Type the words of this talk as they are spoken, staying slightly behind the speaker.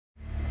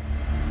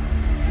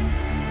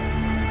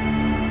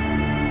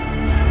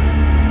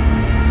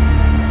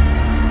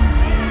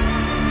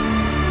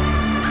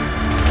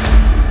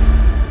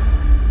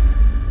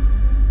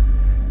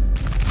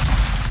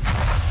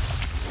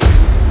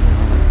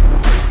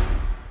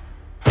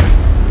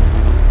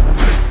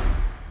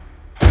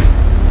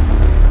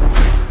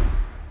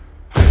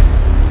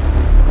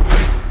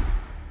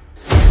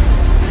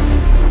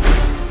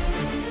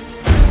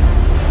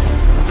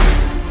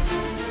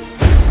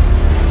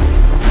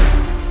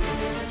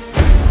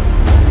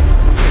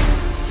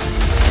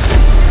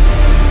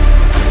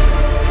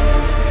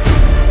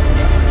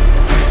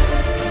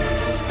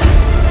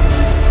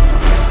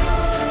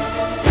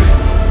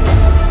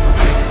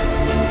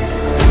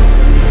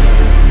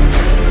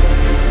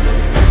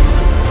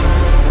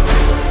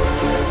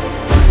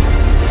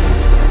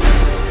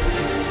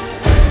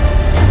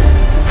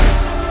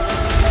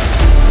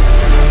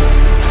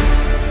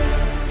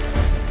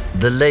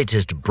The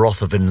latest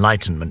Broth of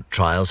Enlightenment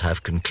trials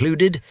have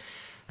concluded,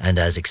 and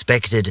as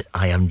expected,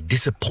 I am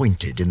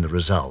disappointed in the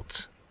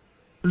results.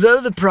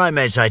 Though the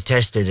primates I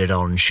tested it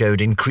on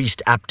showed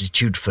increased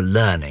aptitude for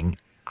learning,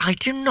 I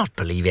do not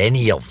believe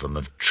any of them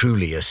have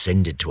truly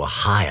ascended to a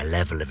higher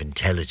level of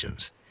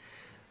intelligence.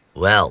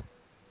 Well,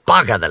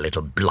 bugger the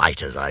little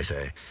blighters, I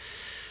say.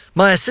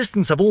 My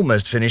assistants have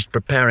almost finished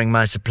preparing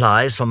my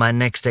supplies for my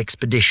next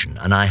expedition,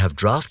 and I have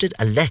drafted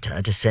a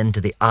letter to send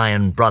to the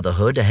Iron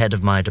Brotherhood ahead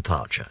of my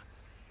departure.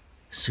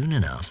 Soon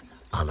enough,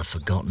 I'll have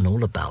forgotten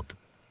all about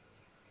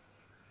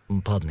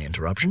them. Pardon the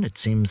interruption, it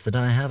seems that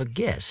I have a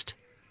guest.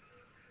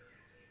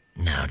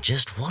 Now,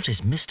 just what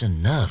is Mr.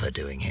 Nerva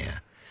doing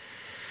here?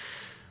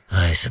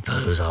 I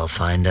suppose I'll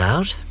find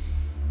out.